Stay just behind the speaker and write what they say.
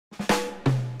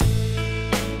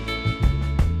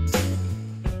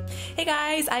Hey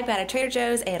guys, I've got a Trader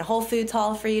Joe's and a Whole Foods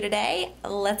haul for you today.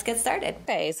 Let's get started.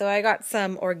 Okay, so I got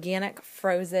some organic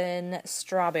frozen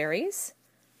strawberries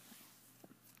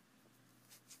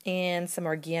and some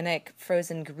organic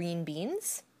frozen green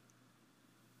beans.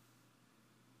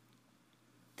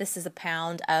 This is a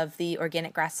pound of the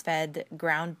organic grass-fed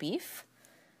ground beef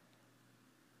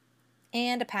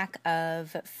and a pack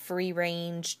of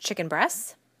free-range chicken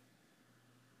breasts.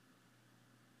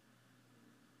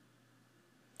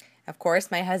 Of course,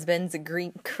 my husband's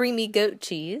creamy goat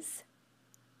cheese.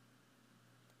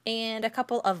 And a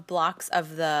couple of blocks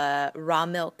of the raw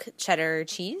milk cheddar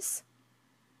cheese.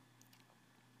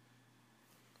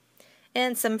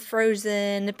 And some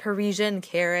frozen Parisian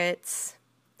carrots.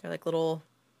 They're like little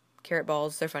carrot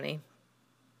balls. They're funny.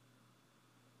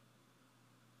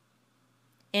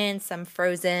 And some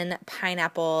frozen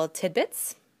pineapple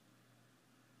tidbits.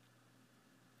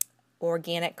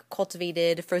 Organic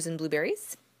cultivated frozen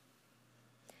blueberries.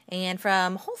 And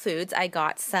from Whole Foods, I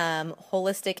got some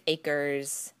Holistic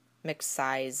Acres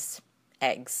mixed-sized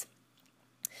eggs.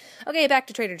 Okay, back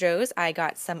to Trader Joe's. I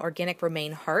got some organic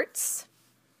romaine hearts,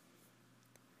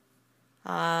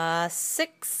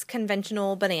 6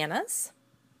 conventional bananas,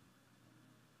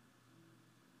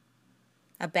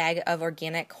 a bag of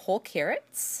organic whole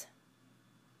carrots,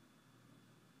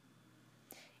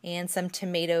 and some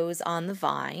tomatoes on the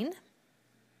vine.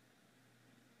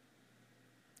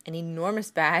 An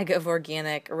enormous bag of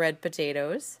organic red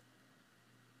potatoes.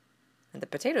 And the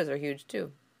potatoes are huge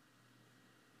too.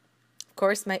 Of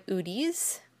course, my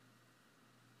Udis.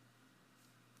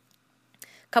 A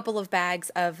couple of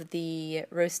bags of the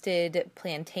roasted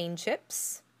plantain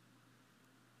chips.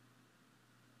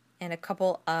 And a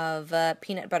couple of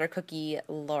peanut butter cookie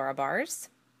Laura bars.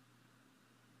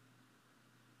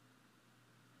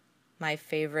 My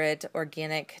favorite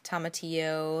organic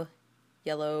tomatillo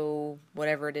yellow,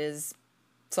 whatever it is,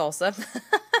 salsa.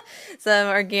 Some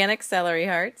organic celery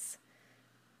hearts.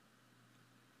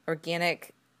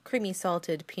 Organic creamy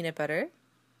salted peanut butter.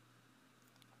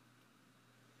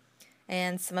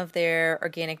 And some of their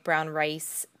organic brown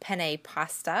rice penne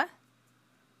pasta.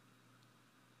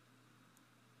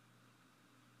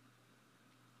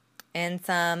 And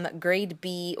some grade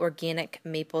B organic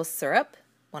maple syrup,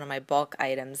 one of my bulk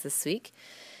items this week.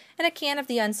 And a can of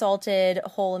the unsalted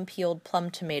whole and peeled plum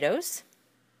tomatoes.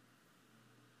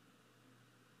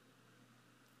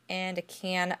 And a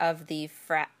can of the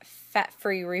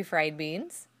fat-free refried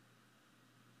beans.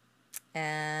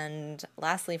 And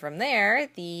lastly from there,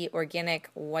 the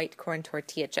organic white corn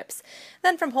tortilla chips.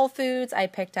 Then from Whole Foods, I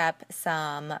picked up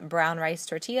some brown rice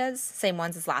tortillas, same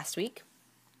ones as last week.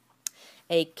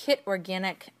 A Kit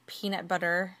organic peanut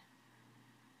butter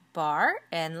bar,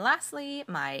 and lastly,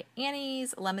 my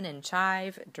Annie's lemon and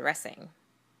chive dressing.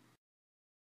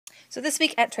 So this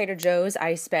week at Trader Joe's,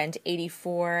 I spent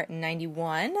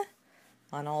 $84.91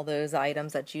 on all those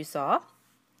items that you saw.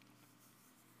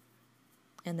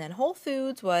 And then Whole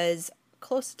Foods was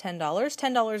close to $10,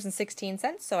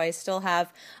 $10.16, so I still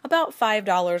have about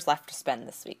 $5 left to spend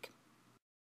this week.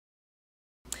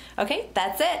 Okay,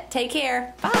 that's it. Take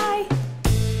care. Bye.